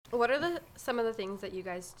what are some of the things that you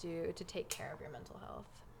guys do to take care of your mental health?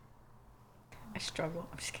 I struggle.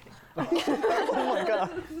 I'm just kidding. Oh my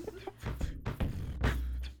god.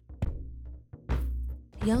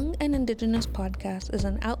 Young and Indigenous Podcast is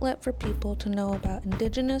an outlet for people to know about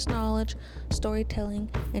Indigenous knowledge,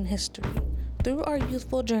 storytelling, and history. Through our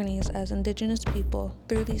youthful journeys as Indigenous people,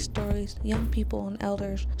 through these stories, young people and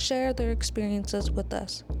elders share their experiences with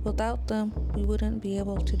us. Without them, we wouldn't be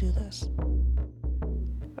able to do this.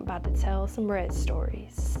 I'm about to tell some red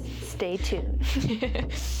stories. Stay tuned.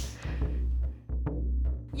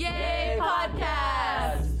 Yay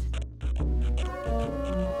Podcast!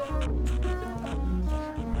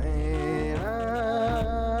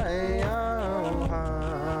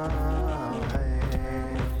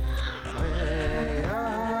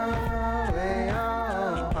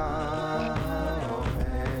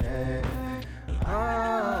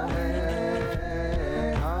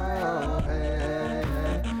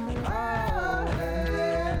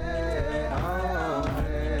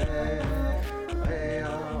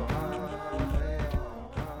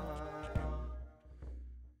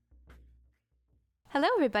 Hello,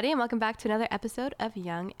 everybody, and welcome back to another episode of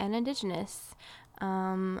Young and Indigenous.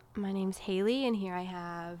 My name's Haley, and here I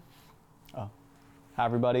have... Hi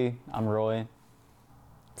everybody, I'm Roy.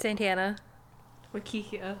 Santana.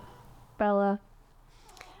 Wakikia. Bella.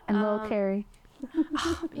 And Lil Carrie.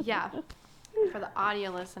 Yeah, for the audio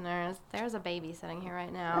listeners, there's a baby sitting here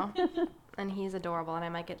right now, and he's adorable, and I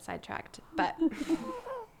might get sidetracked, but...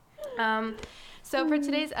 So for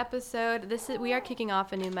today's episode, we are kicking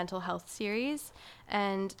off a new mental health series,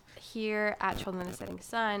 and here at Children of the Setting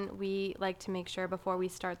Sun, we like to make sure before we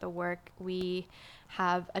start the work, we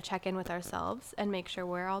have a check-in with ourselves and make sure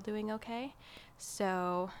we're all doing okay.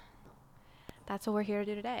 So that's what we're here to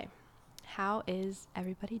do today. How is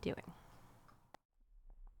everybody doing?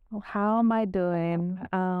 Well, how am I doing?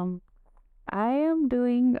 I am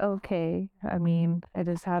doing okay. I mean, I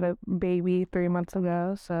just had a baby 3 months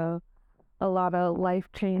ago, so a lot of life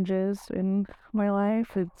changes in my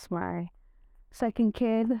life. It's my second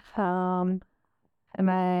kid, and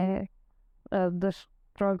the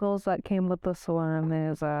struggles that came with this one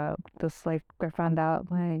is just like I found out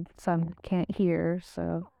my son can't hear,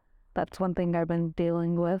 so that's one thing I've been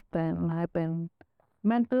dealing with, and I've been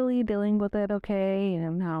mentally dealing with it okay,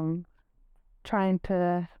 and trying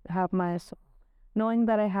to have knowing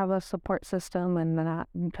that I have a support system and not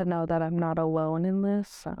to know that I'm not alone in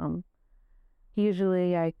this.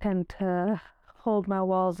 Usually I tend to hold my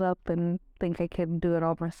walls up and think I can do it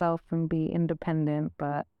all myself and be independent,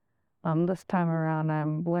 but this time around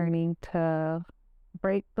I'm learning to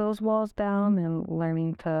break those walls down and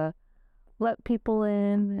learning to let people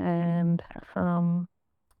in, and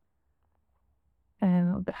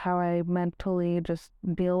how I mentally just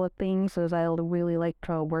deal with things is I really like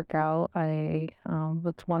to work out.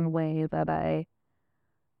 That's one way that I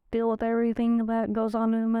deal with everything that goes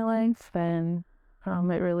on in my life, and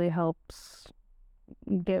it really helps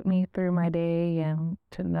get me through my day and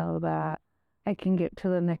to know that I can get to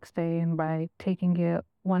the next day, and by taking it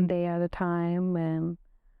one day at a time. And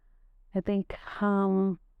I think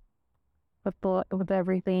with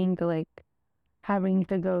everything, like having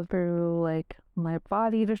to go through like my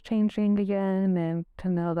body just changing again, and to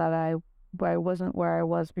know that I wasn't where I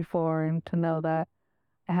was before, and to know that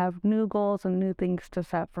I have new goals and new things to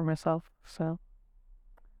set for myself. So,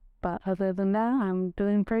 but other than that, I'm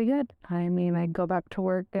doing pretty good. I mean, I go back to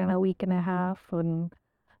work in a week and a half, and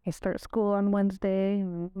I start school on Wednesday,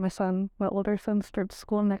 and my older son starts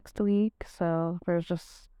school next week. So there's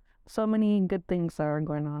just so many good things that are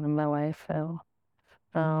going on in my life. So,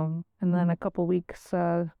 and then a couple weeks,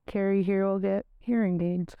 Carrie here will get hearing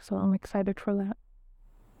aids, so I'm excited for that.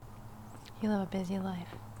 You live a busy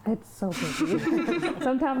life. It's so busy.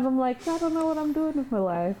 Sometimes I'm like, I don't know what I'm doing with my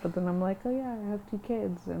life, but then I'm like, oh yeah, I have 2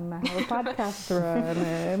 kids, and I have a podcast to run,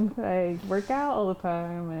 and I work out all the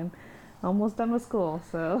time, and almost done with school,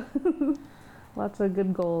 so lots of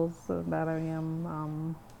good goals that I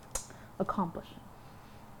am accomplishing.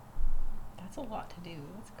 That's a lot to do.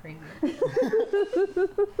 That's crazy.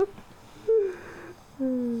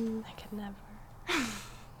 I could never.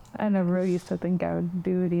 I never used to think I would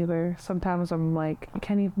do it either. Sometimes I'm like, I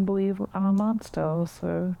can't even believe I'm a mom still,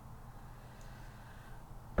 so.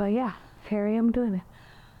 But yeah, here I am doing it.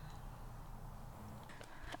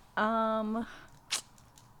 How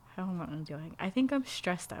am I doing? I think I'm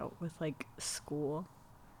stressed out with like school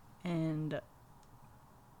and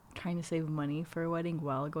trying to save money for a wedding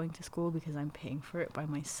while going to school, because I'm paying for it by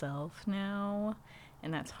myself now,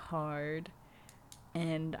 and that's hard.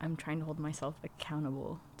 And I'm trying to hold myself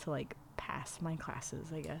accountable to like pass my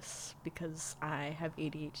classes, I guess, because I have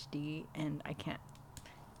ADHD and I can't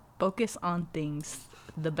focus on things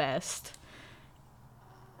the best.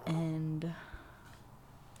 And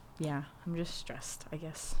yeah, I'm just stressed, I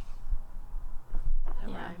guess.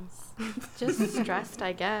 Yeah. Just stressed,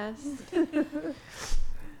 I guess.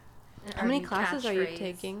 How many classes are you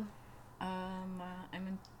taking? I'm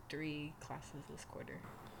in 3 classes this quarter.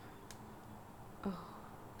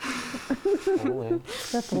 Holy.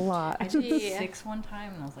 That's a lot. I did Yeah. 6 one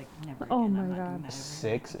time, and I was like, never again. Oh my I'm not God. doing that ever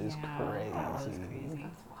 6 again. is Yeah, that was crazy. crazy.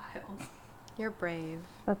 Wild. You're brave.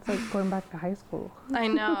 That's like going back to high school. I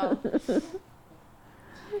know.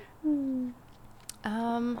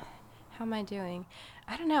 How am I doing?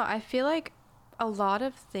 I don't know. I feel like a lot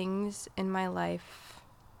of things in my life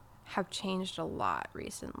have changed a lot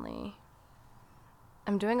recently.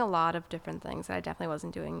 I'm doing a lot of different things that I definitely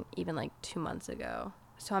wasn't doing even like 2 months ago.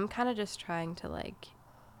 So I'm kind of just trying to like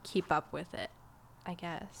keep up with it, I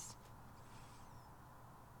guess.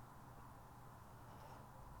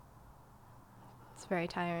 It's very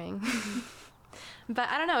tiring. But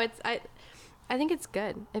I don't know, I think it's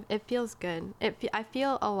good. It feels good. I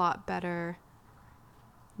feel a lot better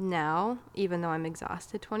now, even though I'm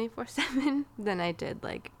exhausted 24/7, than I did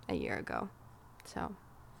like a year ago. So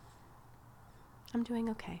I'm doing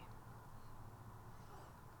okay.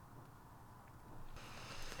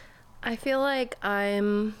 I feel like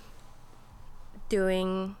I'm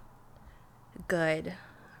doing good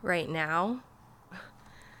right now.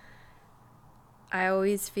 I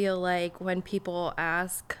always feel like when people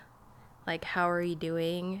ask, like, how are you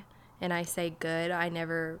doing? And I say good, I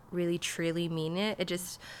never really truly mean it. It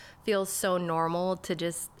just feels so normal to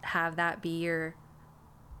just have that be your,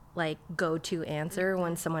 like, go-to answer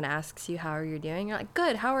when someone asks you, how are you doing? You're like,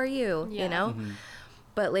 good, how are you? Yeah. You know? Mm-hmm.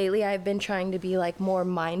 But lately I've been trying to be, like, more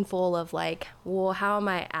mindful of, like, well, how am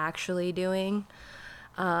I actually doing?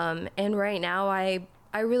 And right now I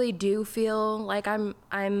really do feel like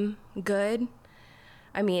I'm good.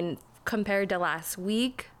 I mean, compared to last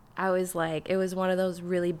week, I was like, it was one of those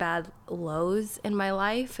really bad lows in my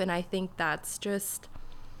life. And I think that's just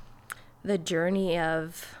the journey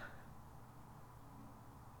of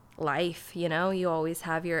life, you know? You always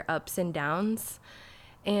have your ups and downs.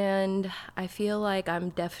 And I feel like I'm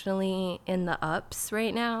definitely in the ups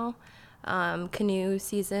right now. Canoe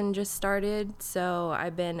season just started, so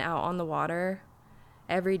I've been out on the water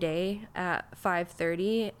every day at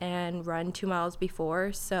 5:30 and run 2 miles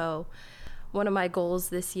before. So one of my goals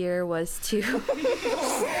this year was to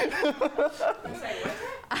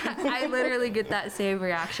I literally get that same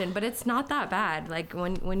reaction, but it's not that bad. Like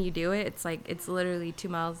when you do it, it's like it's literally 2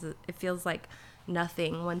 miles. It feels like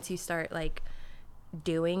nothing once you start like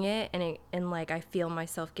doing it, and like I feel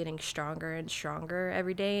myself getting stronger and stronger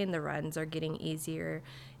every day, and the runs are getting easier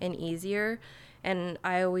and easier. And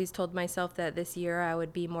I always told myself that this year I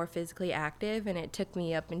would be more physically active, and it took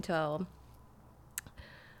me up until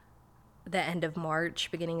the end of March,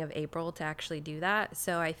 beginning of April to actually do that.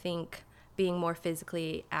 So I think being more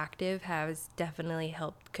physically active has definitely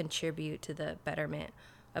helped contribute to the betterment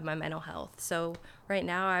of my mental health. So right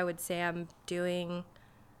now I would say I'm doing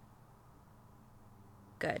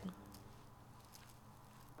good.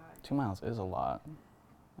 2 miles is a lot.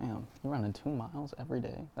 Man, you're running 2 miles every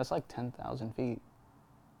day. That's like 10,000 feet.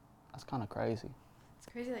 That's kind of crazy. It's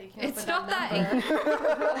crazy that you can't. It's not that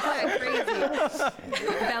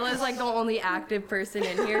crazy. Bella's like the only active person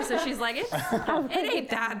in here, so she's like, it ain't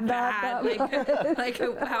that bad. Like,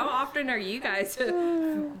 how often are you guys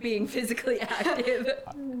being physically active?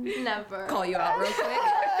 Never. Call you out real quick.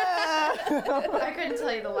 I couldn't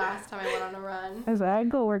tell you the last time I went on a run. I said I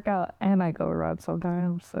go work out and I go run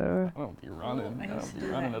sometimes. So I don't be running. I used to don't do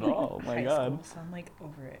be running that at all. Oh in my high God. school, so I'm like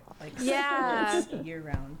over it. Like Yeah. sports year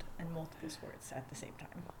round and multiple sports at the same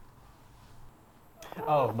time.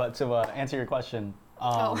 Oh, but to answer your question, we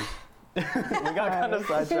got kind of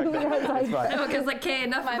sidetracked there. It's fine. No, because like, okay,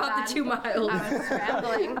 enough My about bad. the 2 miles. I was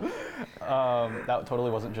scrambling. That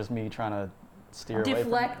totally wasn't just me trying to steer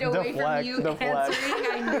Deflect away from you answering.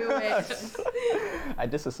 I knew it. I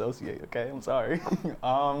disassociate, okay? I'm sorry.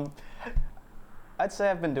 I'd say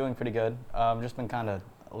I've been doing pretty good. Just been kind of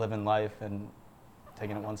living life and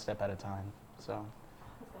taking it one step at a time. So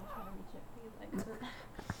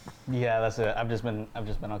yeah, that's it. I've just been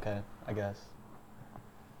okay, I guess.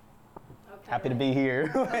 Okay, Happy to be here.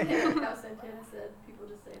 Okay, like how Santana said, people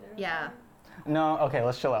just say they're Yeah. okay. No, okay,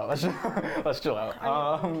 let's chill out. Let's chill out.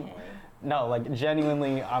 Are you okay? No, like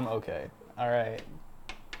genuinely, I'm okay. All right.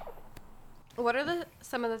 What are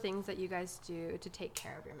some of the things that you guys do to take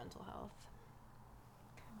care of your mental health?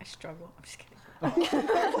 I struggle. I'm just kidding.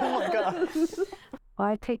 Oh my God. Well,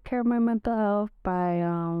 I take care of my mental health by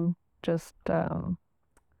just talking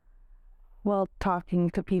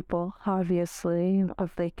to people, obviously,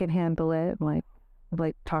 if they can handle it. Like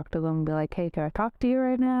talk to them and be like, hey, can I talk to you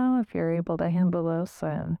right now if you're able to handle this?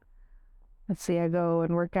 And let's see, I go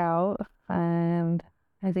and work out, and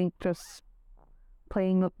I think just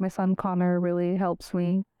playing with my son Connor really helps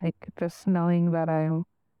me. Like just knowing that I'm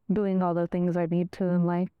doing all the things I need to in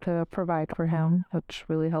life to provide for him, which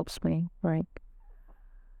really helps me, right?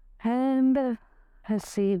 And let's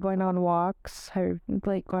see, going on walks. I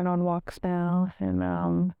like going on walks now, and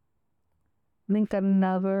I think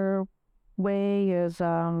another way is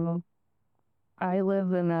I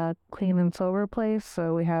live in a clean and sober place,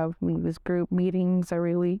 so we have these group meetings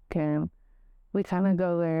every week, and we kind of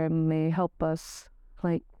go there and they help us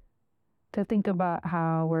like to think about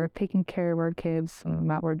how we're taking care of our kids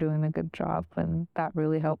and that we're doing a good job, and that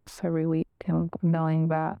really helps every week, and knowing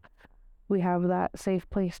that we have that safe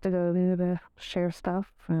place to go to share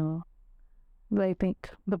stuff. I think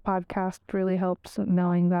the podcast really helps,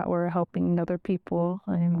 knowing that we're helping other people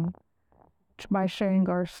and by sharing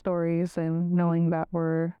our stories and knowing that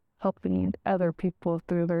we're helping other people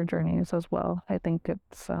through their journeys as well. I think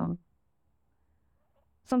it's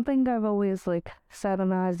something I've always said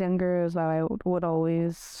when I was younger, is that I would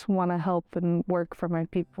always want to help and work for my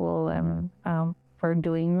people, and for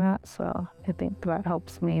doing that. So I think that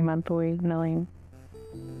helps me mentally, knowing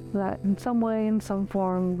that in some way, in some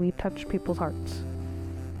form, we touch people's hearts.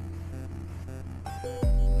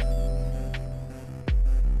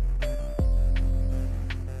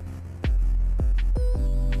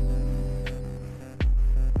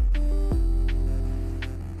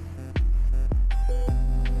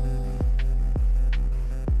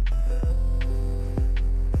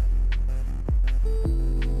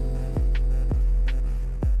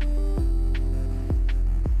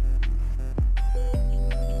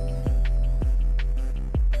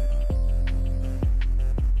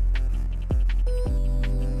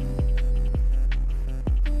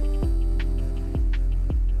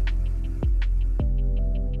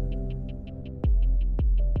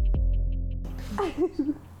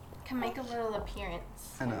 Can make a little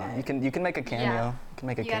appearance. I know. You can make a cameo. Yeah. You can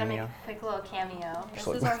make a You gotta cameo. make a quick little cameo. This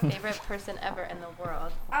Sure. is our favorite person ever in the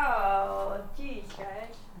world. Oh, jeez,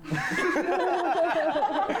 guys.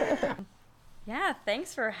 Yeah,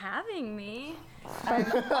 thanks for having me. I'm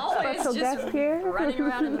always Special just guest here. running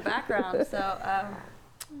around in the background, so I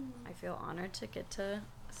feel honored to get to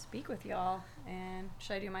speak with y'all. And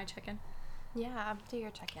should I do my check-in? Yeah, do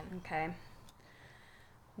your check-in. Okay.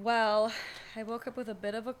 Well, I woke up with a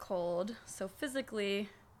bit of a cold, so physically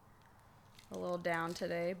a little down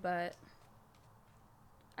today, but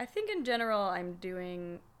I think in general I'm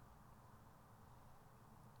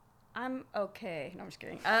okay. No, I'm just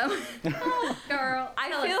kidding. Oh, girl. I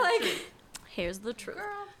feel like here's the truth.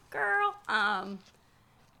 Girl. I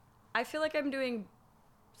feel like I'm doing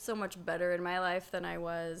so much better in my life than I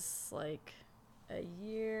was like a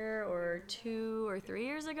year or 2 or 3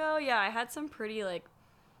 years ago. Yeah, I had some pretty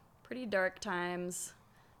dark times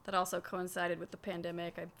that also coincided with the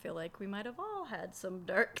pandemic. I feel like we might have all had some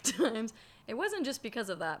dark times. It wasn't just because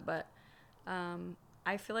of that, but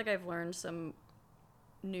I feel like I've learned some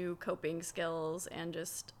new coping skills and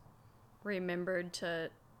just remembered to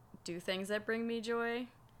do things that bring me joy.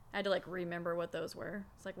 I had to remember what those were.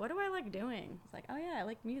 It's like, what do I like doing? It's like, oh yeah, I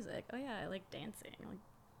like music. Oh yeah, I like dancing.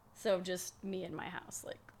 So just me in my house,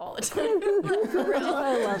 all the time. For real.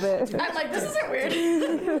 I love it. I'm like, this isn't weird.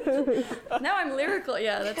 Now I'm lyrical.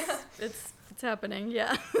 Yeah, it's happening.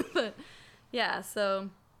 Yeah. But yeah,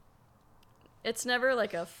 so it's never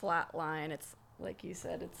a flat line. It's like you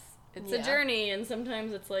said, it's a journey, and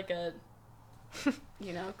sometimes it's like a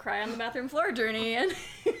cry on the bathroom floor journey, and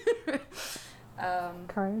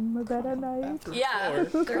Cry in my bed at night. yeah,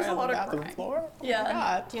 there's a lot of bathroom crying. floor?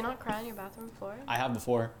 Yeah. Do you not cry on your bathroom floor? I have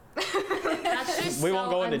before. That's just We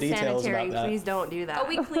won't go into details about that. Please don't do that. Oh,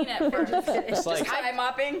 we clean it first. It's like Cry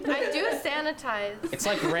mopping. I do sanitize. it's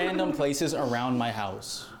like random places around my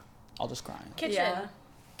house. I'll just cry. Kitchen. Yeah.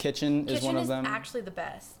 Kitchen is one of them. Actually the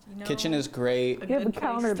best. Kitchen is great. A You have good a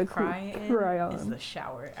counter place to cry in cry is on. the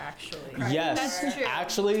shower, actually. Yes, That's true.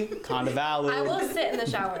 actually, kind of valid. I will sit in the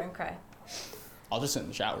shower and cry. I'll just sit in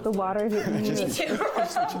the shower. The water hitting you.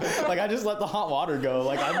 I just let the hot water go.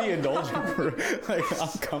 I'd be indulgent for, I'm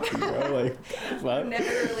comfy, bro. What? Never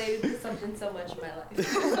related to something so much in my life. Do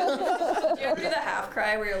you ever do the half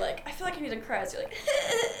cry where you're like, I feel like I need to cry, so you're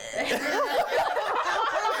like,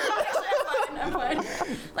 I'm fine.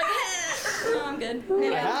 No, I'm good.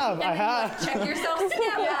 I have. Check yourself.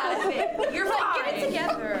 Snap out of it. You're fine. Get it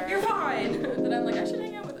together. You're fine. Then I'm like, I should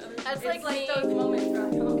hang out with others. That's It's like those moments where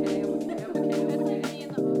I'm like, okay, I'm okay, I'm okay, I'm okay.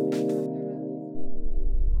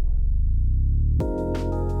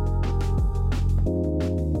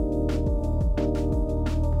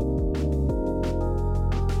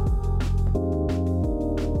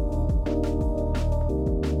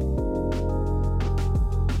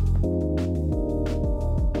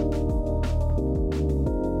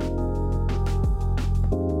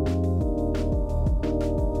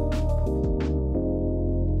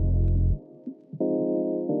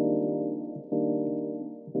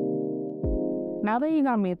 Now that you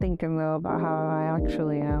got me thinking though about how I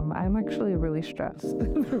actually am, I'm actually really stressed.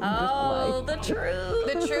 Oh, the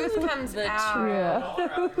truth. The truth comes out.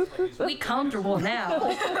 Yeah. We comfortable now.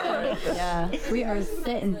 Yeah. We are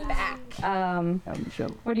sitting back.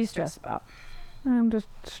 What are you stressed about? I'm just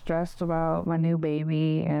stressed about my new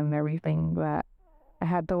baby and everything that I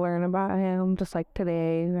had to learn about him. Just like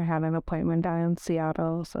today, I had an appointment down in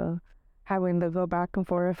Seattle, so having to go back and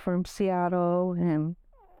forth from Seattle. And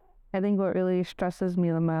I think what really stresses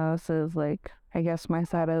me the most is, like, I guess my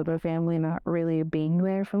side of the family not really being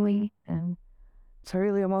there for me. And it's a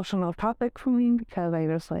really emotional topic for me because I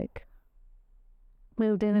just, like,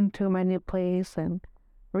 moved into my new place and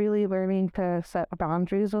really learning to set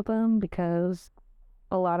boundaries with them because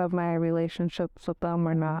a lot of my relationships with them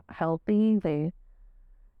are not healthy. They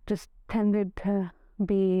just tended to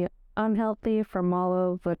be unhealthy from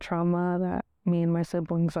all of the trauma that me and my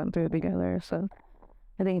siblings went through together. So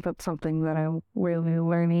I think that's something that I'm really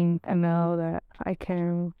learning to know that I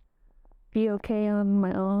can be okay on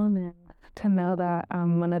my own and to know that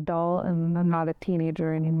I'm an adult and I'm not a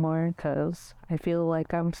teenager anymore because I feel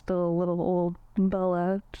like I'm still a little old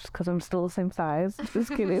Bella just because I'm still the same size.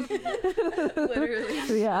 Just kidding.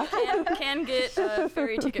 Literally. Yeah. Can get a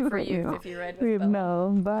ferry ticket for you if you ride with Bella.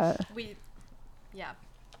 No, but Yeah.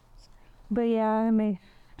 yeah, and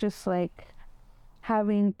just like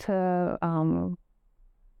having to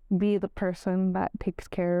be the person that takes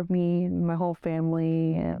care of me and my whole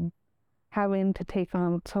family, and having to take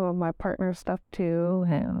on some of my partner's stuff too,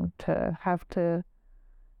 and to have to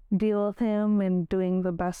deal with him and doing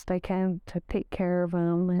the best I can to take care of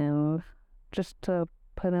him and just to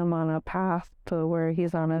put him on a path to where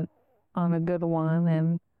he's on a good one,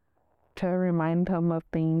 and to remind him of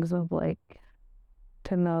things of like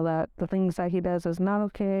to know that the things that he does is not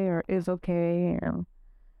okay or is okay. And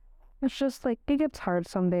it's just like it gets hard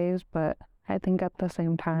some days, but I think at the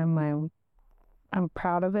same time I'm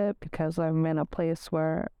proud of it because I'm in a place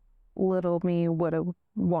where little me would have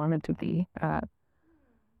wanted to be at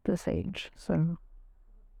this age. So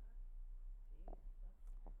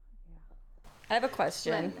I have a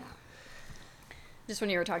question. Just when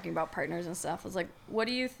you were talking about partners and stuff, I was like, what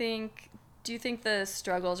do you think? Do you think the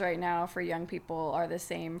struggles right now for young people are the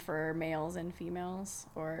same for males and females,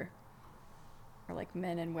 or like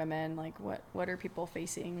men and women? Like, what are people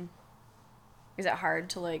facing? Is it hard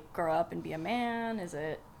to like grow up and be a man? Is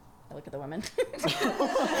it? I look at the women.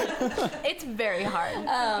 It's very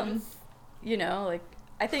hard. You know, like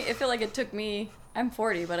I feel like it took me. I'm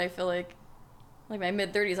 40, but I feel like my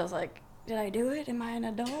mid 30s. I was like, did I do it? Am I an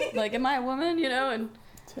adult? Like, am I a woman? You know, and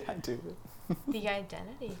Did I do it? The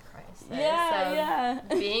identity crisis. Yeah.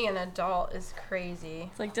 Being an adult is crazy.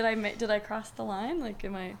 It's like, did I cross the line? Like,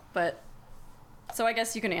 am I? But so I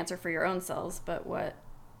guess you can answer for your own selves. But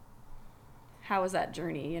how was that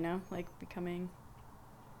journey? You know, like becoming.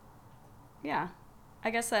 Yeah, I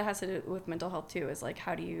guess that has to do with mental health too. Is like,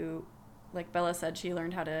 how do you, like Bella said, she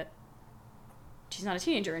learned how to. She's not a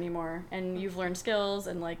teenager anymore, and you've learned skills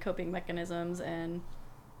and like coping mechanisms and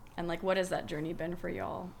like what has that journey been for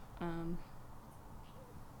y'all?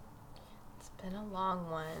 It's been a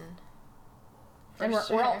long one. And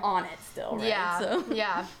we're all on it still, right? Yeah. So.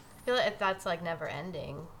 Yeah. I feel like that's like never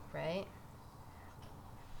ending, right?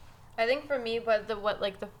 I think for me,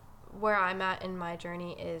 where I'm at in my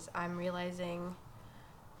journey is I'm realizing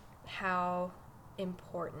how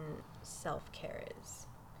important self-care is.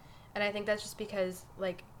 And I think that's just because,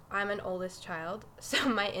 like, I'm an oldest child, so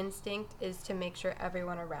my instinct is to make sure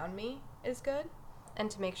everyone around me is good and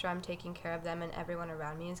to make sure I'm taking care of them and everyone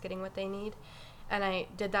around me is getting what they need. And I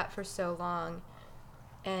did that for so long,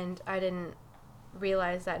 and I didn't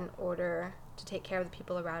realize that in order to take care of the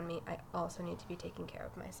people around me, I also need to be taking care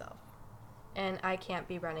of myself. And I can't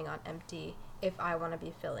be running on empty if I want to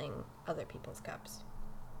be filling other people's cups.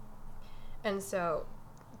 And so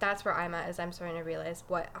that's where I'm at, is I'm starting to realize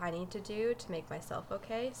what I need to do to make myself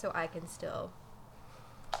okay so I can still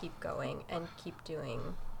keep going and keep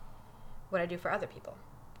doing what I do for other people.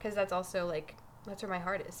 Because that's also, like, that's where my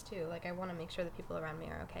heart is, too. Like, I want to make sure the people around me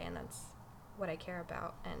are okay, and that's what I care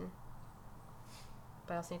about.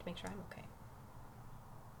 but I also need to make sure I'm okay.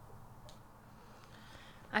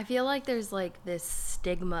 I feel like there's like this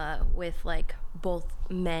stigma with like both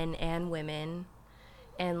men and women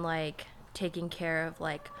and like taking care of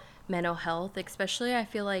like mental health, especially I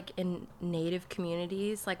feel like in Native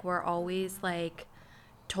communities, like we're always like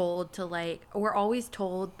told to like, we're always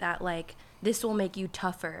told that like this will make you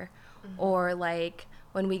tougher, or like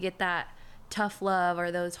when we get that tough love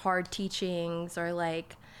or those hard teachings, or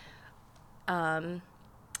like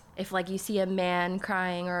if like you see a man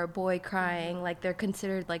crying or a boy crying, like they're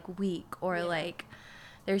considered like weak, or like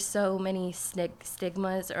there's so many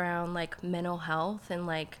stigmas around like mental health. And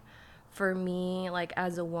like for me, like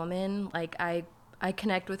as a woman, like I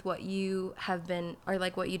connect with what you have been, or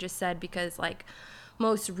like what you just said, because like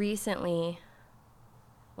most recently,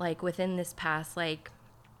 like within this past like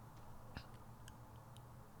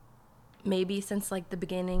maybe since like the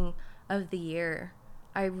beginning of the year,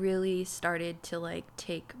 I really started to like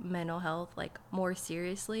take mental health like more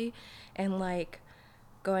seriously, and like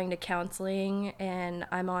going to counseling, and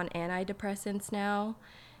I'm on antidepressants now,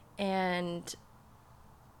 and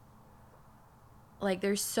like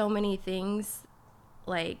there's so many things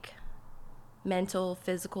like mental,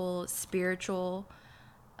 physical, spiritual,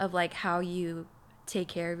 of like how you take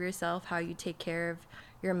care of yourself, how you take care of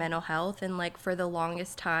your mental health. And like for the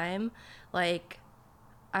longest time, like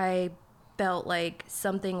I felt like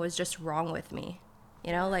something was just wrong with me,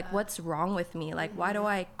 you know, like what's wrong with me? Like why do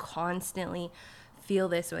I constantly feel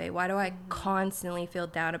this way? Why do I constantly feel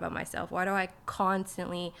down about myself? Why do I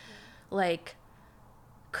constantly like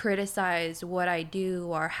criticize what I do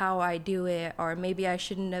or how I do it, or maybe I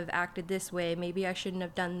shouldn't have acted this way, maybe I shouldn't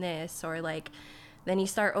have done this, or like then you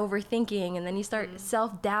start overthinking, and then you start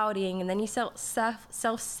self-doubting, and then you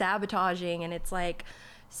self-sabotaging, and it's like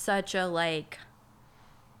such a like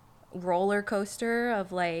roller coaster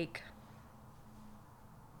of like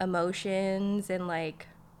emotions. And like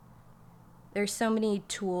there's so many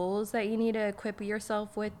tools that you need to equip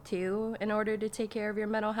yourself with too in order to take care of your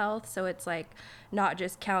mental health. So it's like not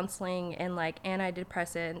just counseling and like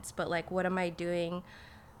antidepressants, but like what am I doing?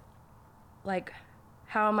 Like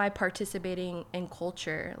how am I participating in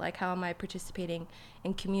culture? Like how am I participating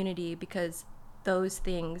in community? Because those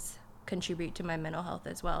things contribute to my mental health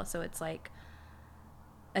as well. So it's like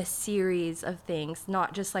a series of things,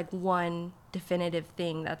 not just like one definitive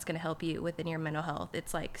thing that's going to help you within your mental health.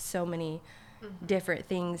 It's like so many different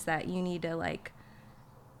things that you need to like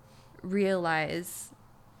realize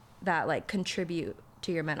that like contribute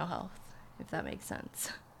to your mental health, if that makes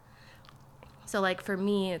sense. So like for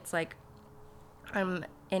me, it's like I'm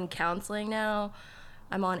in counseling now.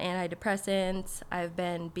 I'm on antidepressants. I've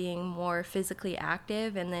been being more physically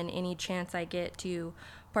active, and then any chance I get to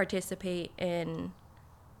participate in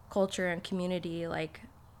culture and community, like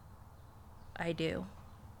I do.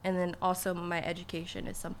 And then also my education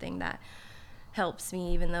is something that helps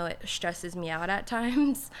me, even though it stresses me out at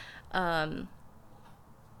times. I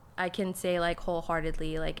can say like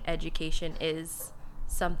wholeheartedly, like education is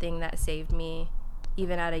something that saved me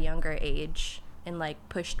even at a younger age, and like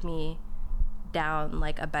pushed me down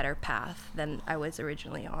like a better path than I was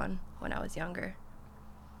originally on when I was younger.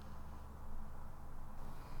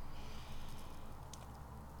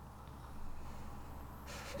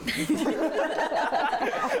 You're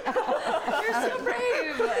so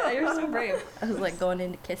brave. You're so brave. I was like going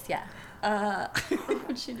in to kiss ya.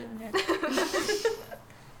 What's she doing here?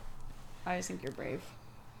 I just think you're brave.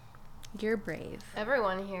 You're brave.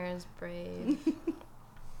 Everyone here is brave.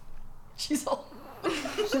 She's all.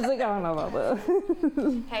 She's like, I don't know about that.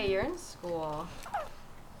 Hey, you're in school.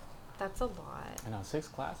 That's a lot. I know 6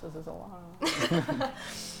 classes is a lot.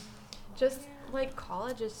 Just like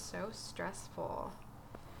college is so stressful.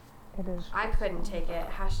 It is. I couldn't take it.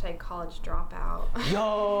 #, college dropout.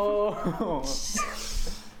 Yo!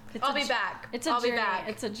 I'll be back. It's a I'll journey. be back.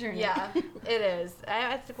 It's a journey. Yeah, it is.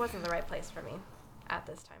 It wasn't the right place for me at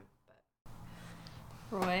this time.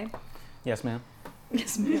 But. Roy. Yes, ma'am.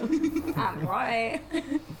 Yes, ma'am. I'm Roy.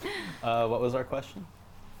 What was our question?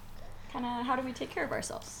 Kind of, how do we take care of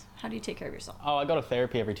ourselves? How do you take care of yourself? Oh, I go to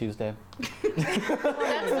therapy every Tuesday. Well,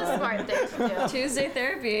 that's the smart thing to do. Tuesday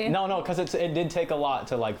therapy. No, because it did take a lot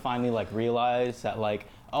to like finally like realize that like,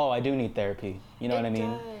 oh, I do need therapy. You know what I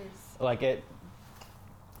mean? Does. Like it,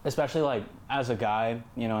 especially like as a guy,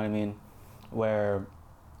 you know what I mean, where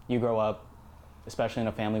you grow up, especially in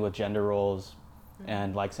a family with gender roles,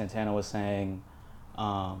 and like Santana was saying,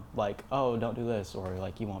 like, oh, don't do this, or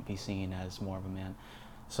like you won't be seen as more of a man.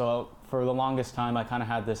 So for the longest time, I kind of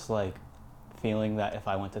had this like feeling that if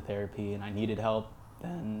I went to therapy and I needed help,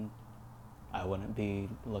 then I wouldn't be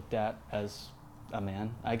looked at as a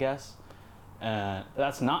man, I guess. And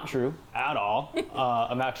that's not true at all.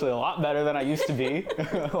 I'm actually a lot better than I used to be,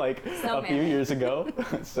 like a few years ago.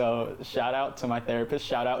 So shout out to my therapist.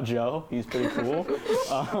 Shout out Joe. He's pretty cool.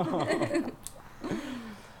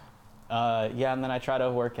 Yeah, and then I try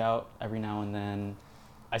to work out every now and then.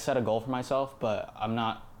 I set a goal for myself, but I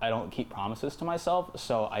don't keep promises to myself,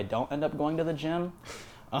 so I don't end up going to the gym.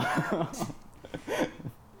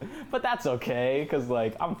 But that's okay, because,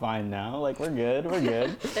 like, I'm fine now. Like, we're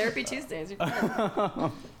good. Therapy Tuesdays. You're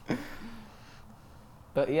fine.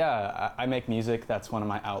 But yeah, I make music. That's one of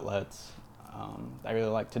my outlets. I really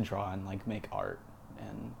like to draw and, like, make art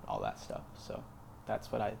and all that stuff. So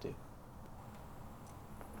that's what I do.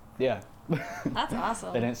 Yeah. That's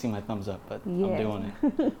awesome. They didn't see my thumbs up, but Yeah. I'm doing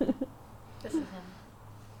it. This is him.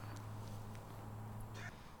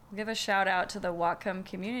 Give a shout out to the Whatcom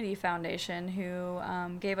Community Foundation, who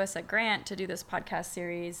gave us a grant to do this podcast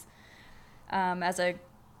series as a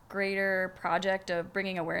greater project of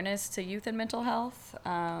bringing awareness to youth and mental health.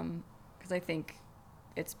 Because I think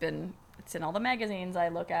it's in all the magazines I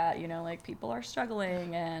look at, you know, like people are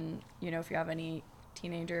struggling, and, you know, if you have any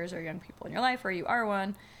teenagers or young people in your life, or you are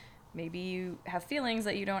one, maybe you have feelings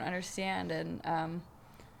that you don't understand. And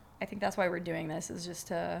I think that's why we're doing this, is just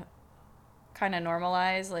to kind of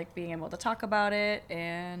normalize, like, being able to talk about it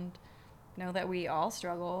and know that we all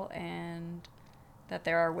struggle and that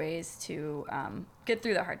there are ways to get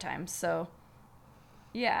through the hard times. So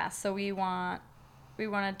yeah, so we wanted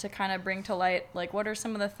to kind of bring to light, like, what are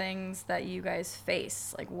some of the things that you guys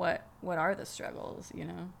face? Like, what are the struggles, you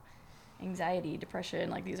know? Anxiety, depression,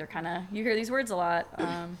 like, these are kind of, you hear these words a lot.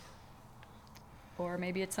 Or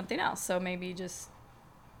maybe it's something else. So maybe just,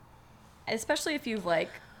 especially if you've, like,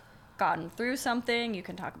 gotten through something, you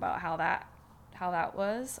can talk about how that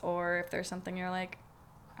was. Or if there's something you're like,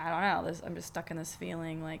 I don't know, I'm just stuck in this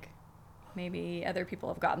feeling, like maybe other people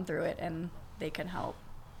have gotten through it and they can help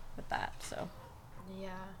with that. So Yeah.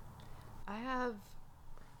 I have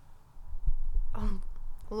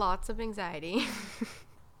lots of anxiety.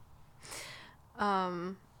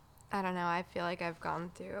 I don't know, I feel like I've gone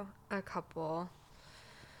through a couple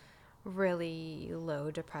really low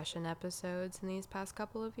depression episodes in these past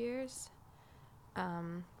couple of years.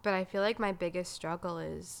 But I feel like my biggest struggle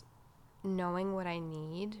is knowing what I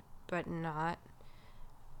need, but not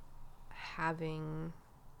having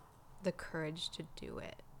the courage to do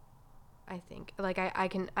it. I think, like, I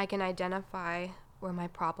can identify where my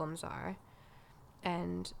problems are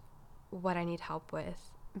and what I need help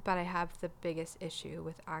with, but I have the biggest issue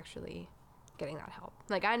with actually getting that help.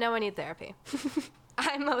 Like, I know I need therapy.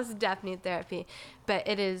 I most definitely need therapy, but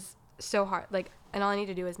it is so hard. Like, and all I need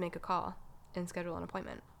to do is make a call and schedule an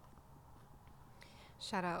appointment.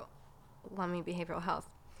 Shout out Lummi Behavioral Health.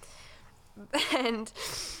 And,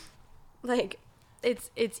 like,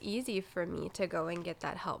 it's easy for me to go and get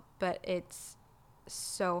that help, but it's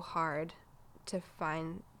so hard to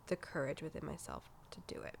find the courage within myself to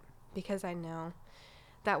do it, because I know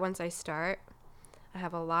that once I start, I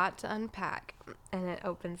have a lot to unpack, and it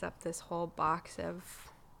opens up this whole box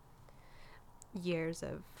of years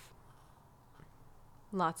of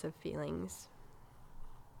lots of feelings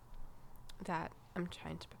that I'm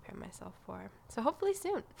trying to prepare myself for. So hopefully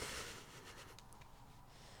soon.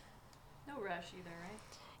 no rush either, right?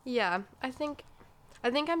 Yeah, I think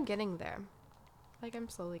I'm getting there. Like, I'm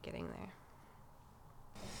slowly getting there.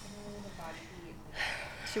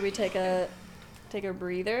 Should we take a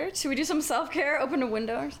breather? Should we do some self-care? Open a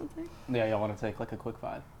window or something? Yeah, y'all want to take like a quick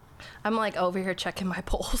 5? I'm like over here checking my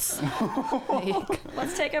pulse.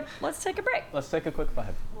 Let's take a break. Let's take a quick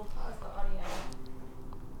 5. We'll pause the audio.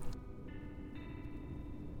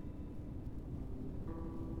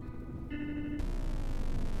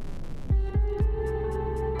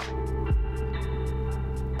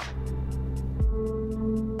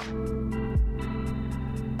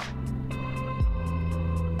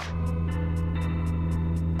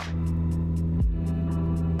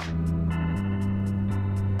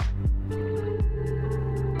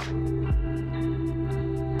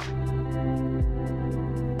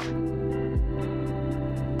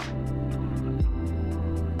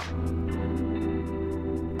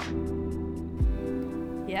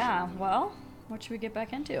 Yeah, well, what should we get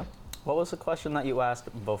back into? What was the question that you asked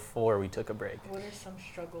before we took a break? What are some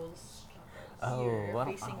struggles You're you're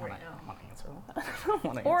facing right now? I don't want to answer that. I don't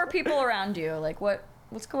want to Or answer. people around you, like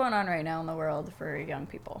what's going on right now in the world for young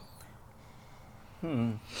people?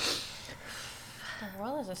 The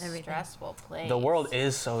world is a stressful place. The world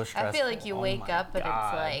is so stressful. I feel like you Oh wake my up and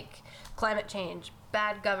God. it's like climate change,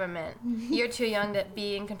 bad government. You're too young to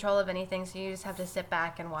be in control of anything, so you just have to sit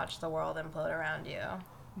back and watch the world implode around you.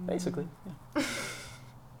 Basically, yeah.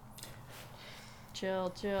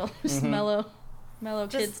 chill. Just mellow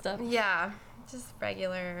kid stuff. Yeah, just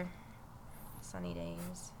regular sunny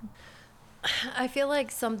days. I feel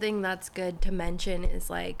like something that's good to mention is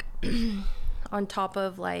like on top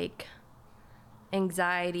of like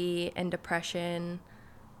anxiety and depression,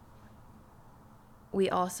 we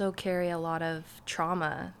also carry a lot of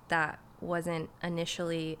trauma that wasn't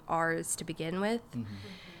initially ours to begin with.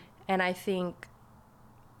 And I think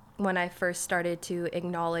when I first started to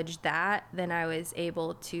acknowledge that, then I was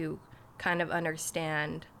able to kind of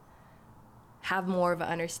have more of an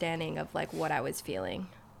understanding of like what I was feeling.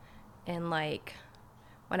 And like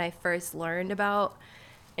when I first learned about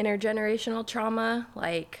intergenerational trauma,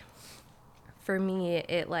 like for me,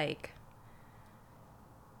 it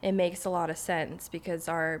makes a lot of sense because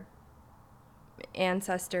our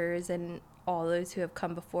ancestors and all those who have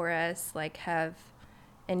come before us like have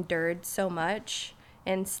endured so much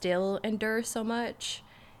and still endure so much.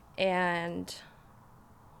 And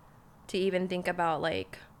to even think about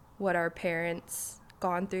like what our parents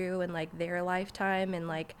gone through in like their lifetime and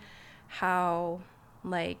like how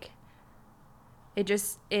like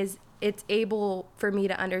it's able for me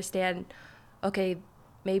to understand, okay,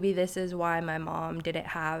 maybe this is why my mom didn't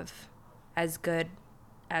have as good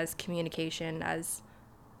as communication as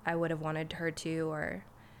I would have wanted her to, or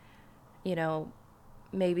you know,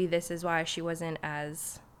 maybe this is why she wasn't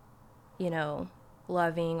as, you know,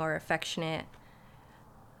 loving or affectionate,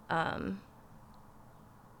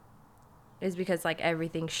 is because like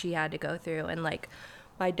everything she had to go through. And like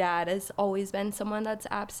my dad has always been someone that's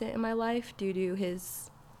absent in my life due to his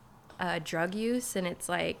drug use, and it's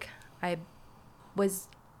like I was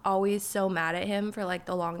always so mad at him for like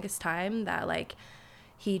the longest time that like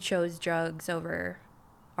he chose drugs over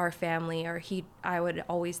our family, or I would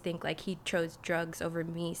always think like he chose drugs over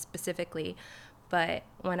me specifically. But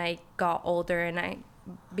when I got older and I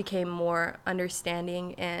became more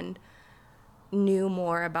understanding and knew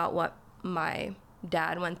more about what my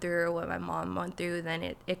dad went through or what my mom went through, then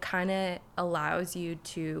it kind of allows you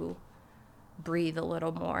to breathe a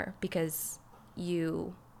little more, because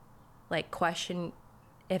you like question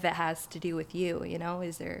if it has to do with you, you know,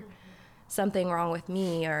 is there something wrong with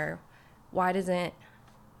me, or why doesn't,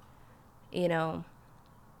 you know,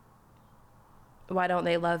 why don't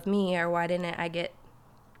they love me, or why didn't I get,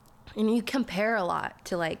 and you compare a lot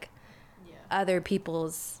to like other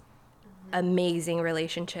people's amazing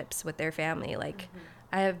relationships with their family. Like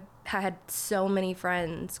I have had so many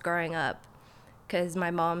friends growing up because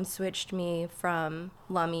my mom switched me from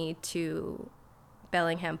Lummi to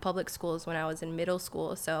Bellingham Public Schools when I was in middle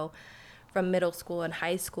school. So from middle school and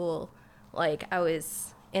high school, like I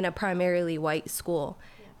was in a primarily white school.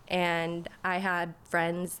 And I had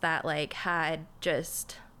friends that like had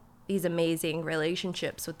just these amazing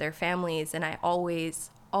relationships with their families, and I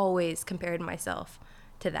always compared myself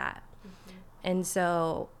to that. And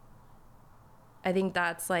so I think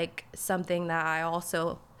that's like something that I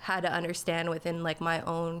also had to understand within like my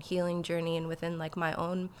own healing journey and within like my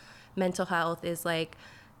own mental health, is like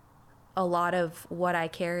a lot of what I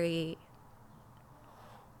carry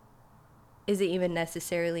isn't even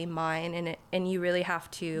necessarily mine, and you really have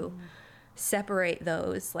to separate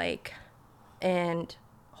those, like, and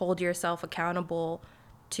hold yourself accountable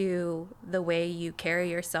to the way you carry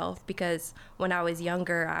yourself. Because when I was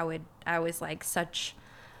younger, I was like such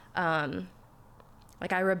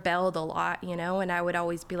like I rebelled a lot, you know, and I would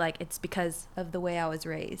always be like, it's because of the way I was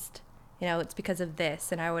raised, you know, it's because of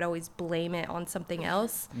this, and I would always blame it on something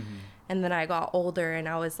else. And then I got older and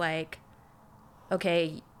I was like,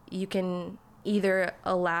 okay, you can either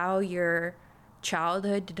allow your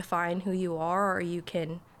childhood to define who you are, or you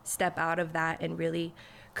can step out of that and really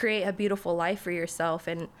create a beautiful life for yourself.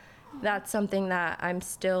 And that's something that I'm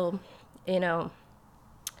still, you know,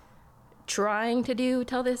 trying to do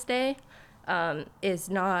till this day, is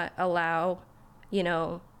not allow, you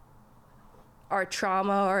know, our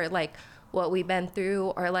trauma or like what we've been through,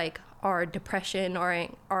 or like our depression or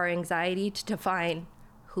our anxiety to define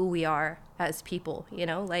who we are as people, you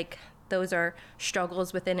know, like those are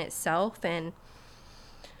struggles within itself, and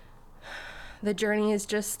the journey is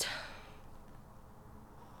just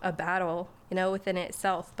a battle, you know, within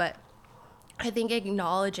itself. But I think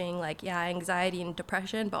acknowledging like, yeah, anxiety and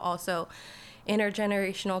depression, but also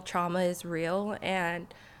intergenerational trauma is real,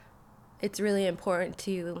 and it's really important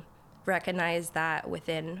to recognize that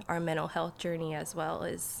within our mental health journey, as well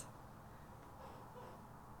as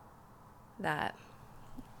that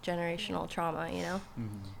generational trauma, you know?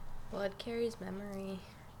 Well, it carries memory.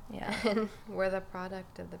 Yeah. And we're the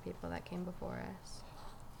product of the people that came before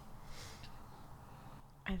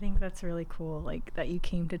us. I think that's really cool, like, that you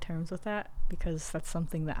came to terms with that, because that's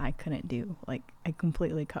something that I couldn't do. Like, I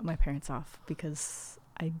completely cut my parents off because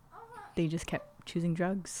they just kept choosing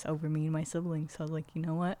drugs over me and my siblings. So I was like, you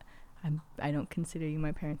know what? I don't consider you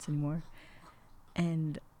my parents anymore.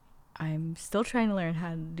 And I'm still trying to learn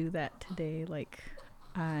how to do that today. Like,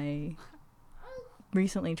 I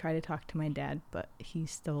recently tried to talk to my dad, but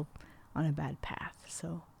he's still on a bad path.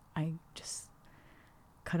 So I just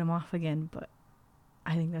cut him off again. But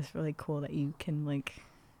I think that's really cool that you can, like,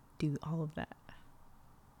 do all of that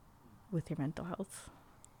with your mental health.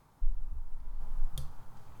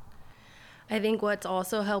 I think what's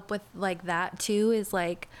also helped with like that too is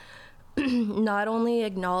like not only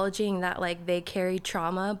acknowledging that like they carry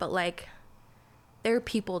trauma, but like they're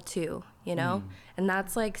people too, you know? And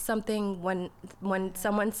that's like something when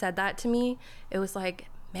someone said that to me, it was like,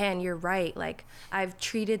 man, you're right. Like I've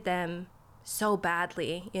treated them so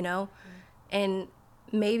badly, you know? And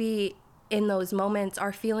maybe in those moments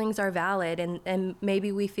our feelings are valid, and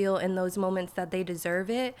maybe we feel in those moments that they deserve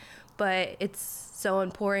it, but it's so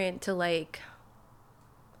important to like,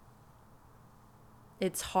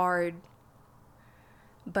 it's hard,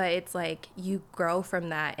 but it's like you grow from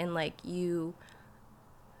that, and like you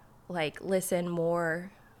like listen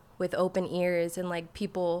more with open ears, and like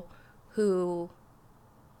people who,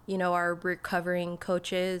 you know, are recovering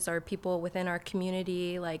coaches or people within our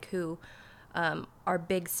community, like who are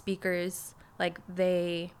big speakers, like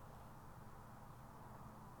they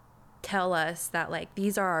tell us that like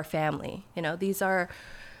these are our family, you know, these are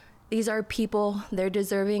people, they're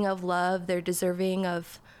deserving of love, they're deserving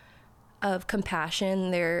of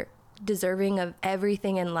compassion, they're deserving of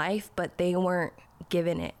everything in life, but they weren't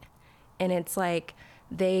given it. And it's like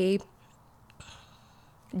they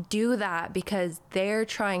do that because they're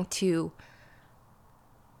trying to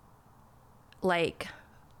like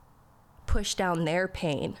push down their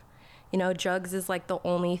pain. You know, drugs is like the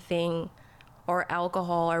only thing, or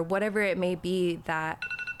alcohol or whatever it may be, that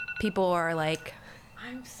people are like,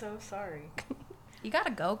 I'm so sorry. you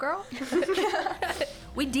gotta go, girl.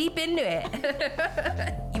 We deep into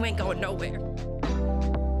it. You ain't going nowhere.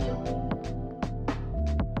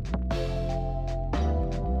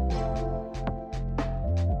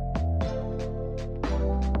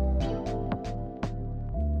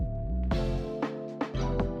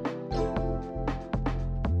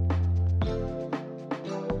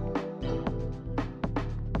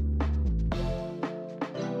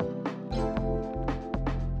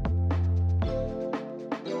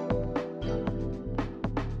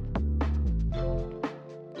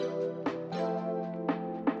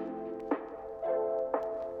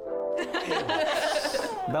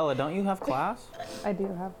 Bella, don't you have class? I do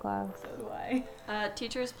have class. Why?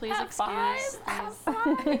 Teachers, please excuse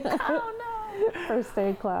these. First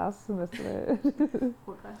day class, missed it.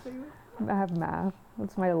 What class are you in? I have math.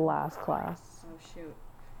 It's my last class. Oh, shoot.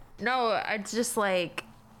 No, it's just like,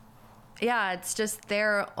 yeah, it's just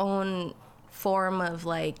their own form of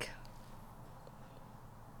like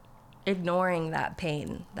ignoring that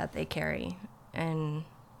pain that they carry. And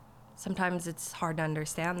sometimes it's hard to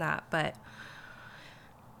understand that, but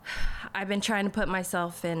I've been trying to put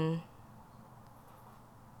myself in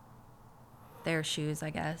their shoes, I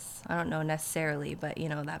guess. I don't know necessarily, but you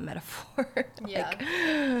know, that metaphor.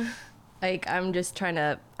 Yeah. Like I'm just trying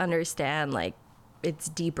to understand, like it's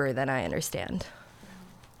deeper than I understand.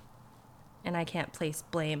 And I can't place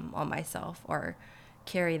blame on myself or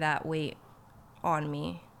carry that weight on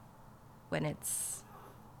me when it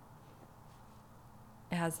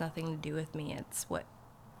has nothing to do with me. It's what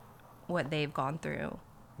they've gone through.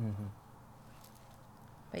 Mm-hmm.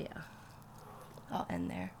 But yeah, I'll end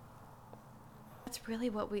there. That's really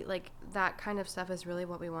what we like. That kind of stuff is really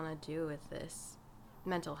what we want to do with this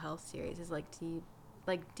mental health series, is like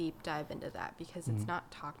deep dive into that, because it's not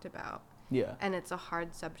talked about. Yeah. And it's a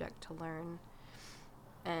hard subject to learn.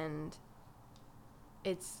 And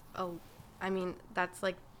I mean, that's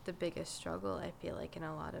like the biggest struggle I feel like in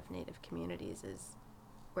a lot of Native communities, is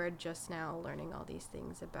we're just now learning all these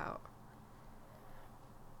things about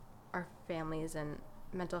our families, and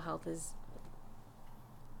mental health is,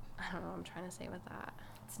 I don't know what I'm trying to say with that.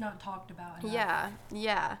 It's not talked about enough.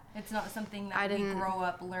 Yeah. It's not something that we grow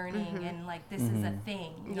up learning and like this is a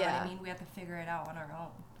thing. You know what I mean? We have to figure it out on our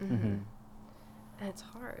own. And it's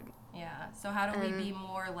hard. Yeah. So how do we be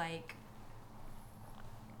more like,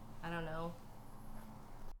 I don't know.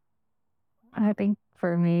 I think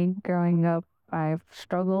for me, growing up, I've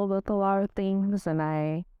struggled with a lot of things,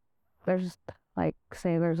 and there's just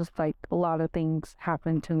like a lot of things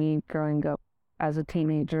happened to me growing up as a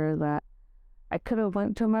teenager that I could have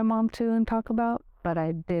went to my mom to and talk about, but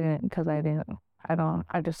I didn't, because I didn't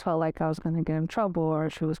I just felt like I was going to get in trouble or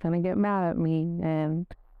she was going to get mad at me. And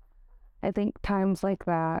I think times like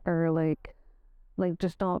that are like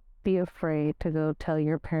just don't be afraid to go tell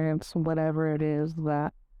your parents whatever it is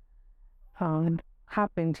that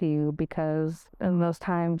happened to you, because in those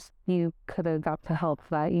times you could have got the help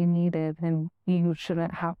that you needed, and you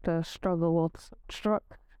shouldn't have to struggle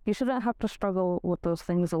with those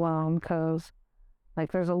things alone, because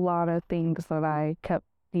like there's a lot of things that I kept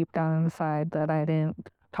deep down inside that I didn't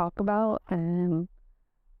talk about, and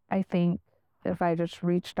I think if I just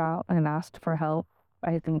reached out and asked for help,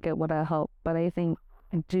 I think it would have helped. But I think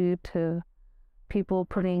due to people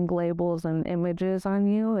putting labels and images on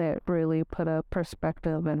you, it really put a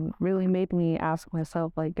perspective and really made me ask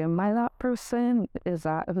myself, like, am I that person? Is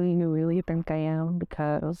that who you really think I am?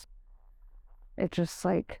 Because it just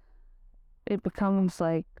like, it becomes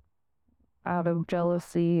like out of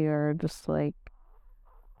jealousy or just like,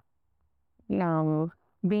 you know,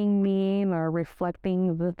 being mean or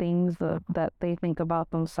reflecting the things that they think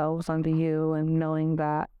about themselves onto you, and knowing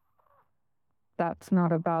that that's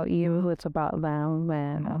not about you, it's about them.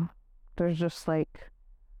 And there's just like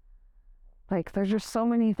there's just so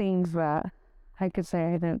many things that I could say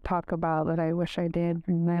I didn't talk about that I wish I did,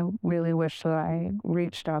 and I really wish that I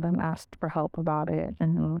reached out and asked for help about it.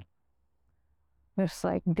 And just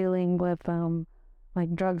like dealing with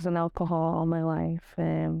like drugs and alcohol all my life,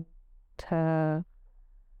 and to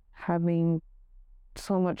having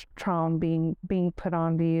so much trauma being put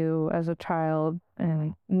onto you as a child,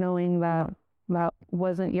 and knowing that that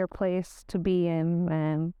wasn't your place to be in,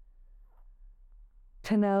 and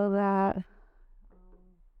to know that,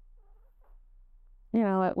 you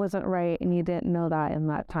know, it wasn't right, and you didn't know that in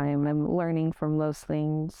that time, and learning from those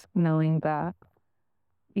things, knowing that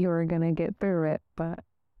you were gonna get through it. But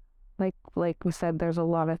like we said, there's a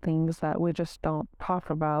lot of things that we just don't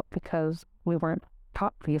talk about because we weren't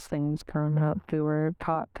taught these things growing up. We were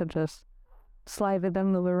taught to just slide it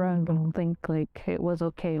under the rug and think like it was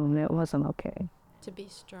okay when it wasn't okay. To be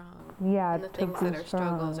strong. Yeah, And the to things be that are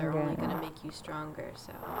struggles are only strong, going to make you stronger,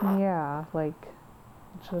 so. yeah, like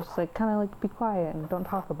just like kind of like be quiet and don't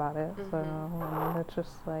talk about it. So and it's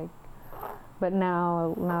just like, but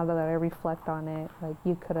now that I reflect on it, like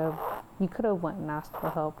you could have went and asked for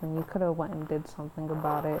help, and you could have went and did something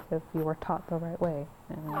about it if you were taught the right way.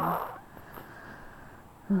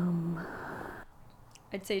 And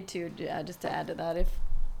I'd say too, yeah, just to add to that,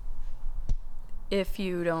 if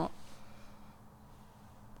you don't,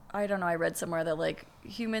 I don't know, I read somewhere that like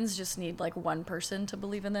humans just need like one person to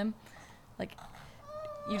believe in them. Like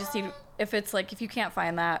you just need, if it's like, if you can't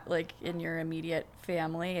find that like in your immediate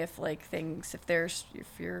family, if like things,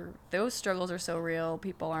 those struggles are so real,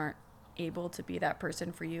 people aren't able to be that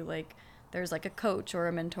person for you. Like there's like a coach or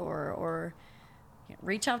a mentor, or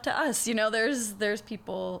reach out to us, you know, there's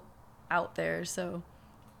people out there. So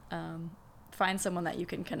find someone that you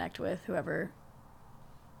can connect with, whoever,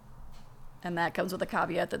 and that comes with a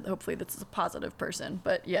caveat that hopefully this is a positive person,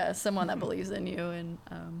 but yeah, someone that believes in you. And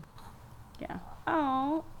yeah.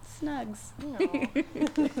 Oh, snugs.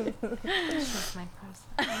 She's my person.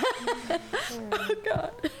 Oh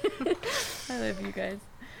God. I love you guys.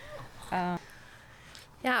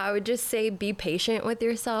 Yeah, I would just say be patient with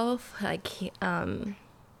yourself. Like,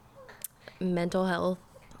 mental health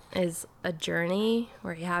is a journey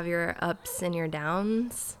where you have your ups and your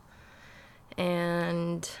downs.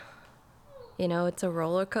 And, you know, it's a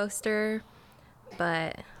roller coaster,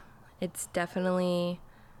 but it's definitely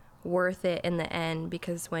worth it in the end,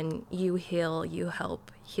 because when you heal, you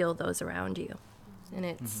help heal those around you. And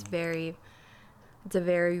it's it's a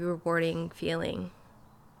very rewarding feeling.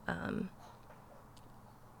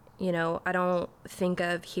 You know, I don't think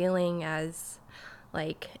of healing as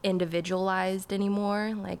like individualized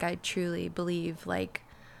anymore. Like I truly believe like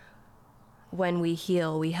when we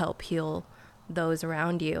heal, we help heal those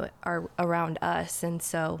around you, are around us. And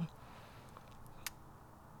so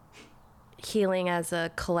healing as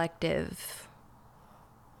a collective,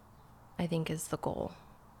 I think, is the goal,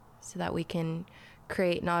 so that we can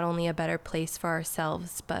create not only a better place for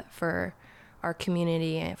ourselves, but for our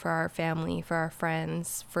community, for our family, for our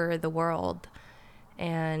friends, for the world.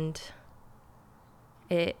 And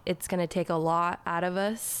it's going to take a lot out of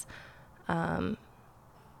us.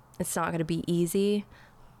 It's not going to be easy,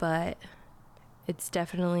 but it's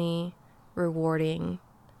definitely rewarding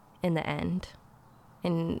in the end.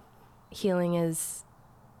 And healing is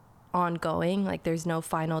ongoing, like there's no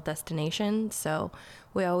final destination, so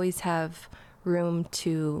we always have room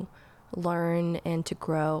to learn and to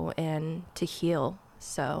grow and to heal.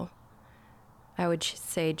 So I would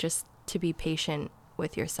say just to be patient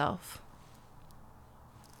with yourself.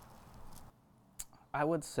 I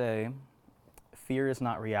would say fear is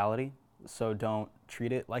not reality, so don't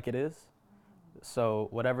treat it like it is. So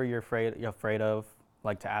whatever you're afraid of,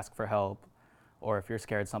 like to ask for help, or if you're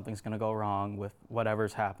scared something's going to go wrong with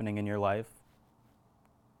whatever's happening in your life,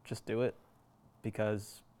 just do it,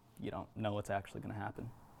 because you don't know what's actually going to happen.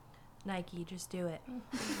 Nike, just do it.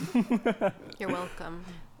 You're welcome.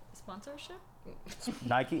 Sponsorship?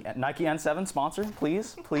 Nike N7 sponsor,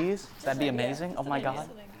 please. That'd be amazing. Oh my God.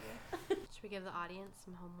 Should we give the audience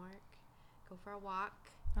some homework? Go for a walk.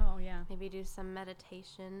 Oh, yeah. Maybe do some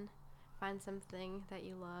meditation. Find something that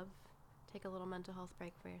you love. Take a little mental health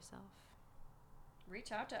break for yourself.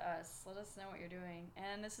 Reach out to us. Let us know what you're doing.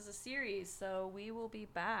 And this is a series, so we will be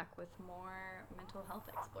back with more mental health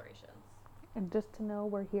explorations. And just to know,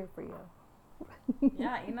 we're here for you.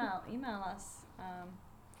 Yeah, email us.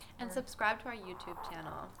 And subscribe to our YouTube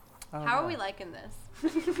channel. Oh, How are yeah. we liking this?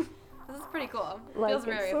 This is pretty cool. Like Feels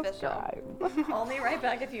and very official. subscribe. Only right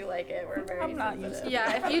back if you like it. We're very I'm not sensitive. used to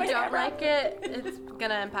Yeah, if you don't like it, it's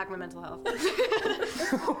gonna impact my mental health.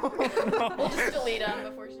 We'll just delete them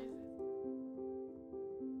before she...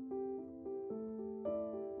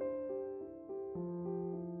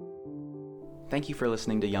 Thank you for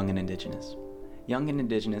listening to Young and Indigenous. Young and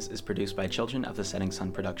Indigenous is produced by Children of the Setting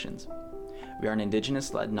Sun Productions. We are an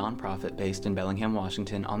Indigenous-led nonprofit based in Bellingham,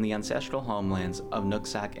 Washington on the ancestral homelands of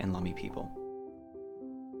Nooksack and Lummi people.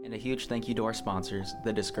 And a huge thank you to our sponsors,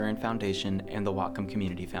 the Discurrent Foundation and the Whatcom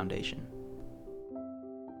Community Foundation.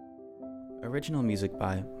 Original music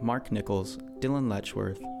by Mark Nichols, Dylan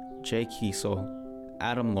Letchworth, Jay Kiesel,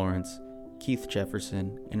 Adam Lawrence, Keith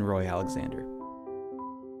Jefferson, and Roy Alexander.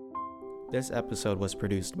 This episode was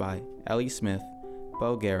produced by Ellie Smith,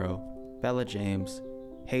 Bo Garrow, Bella James,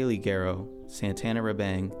 Haley Garrow, Santana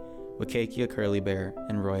Rabang, Wakakia Curly Bear,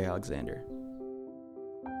 and Roy Alexander.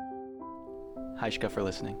 Haishka for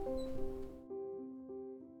listening.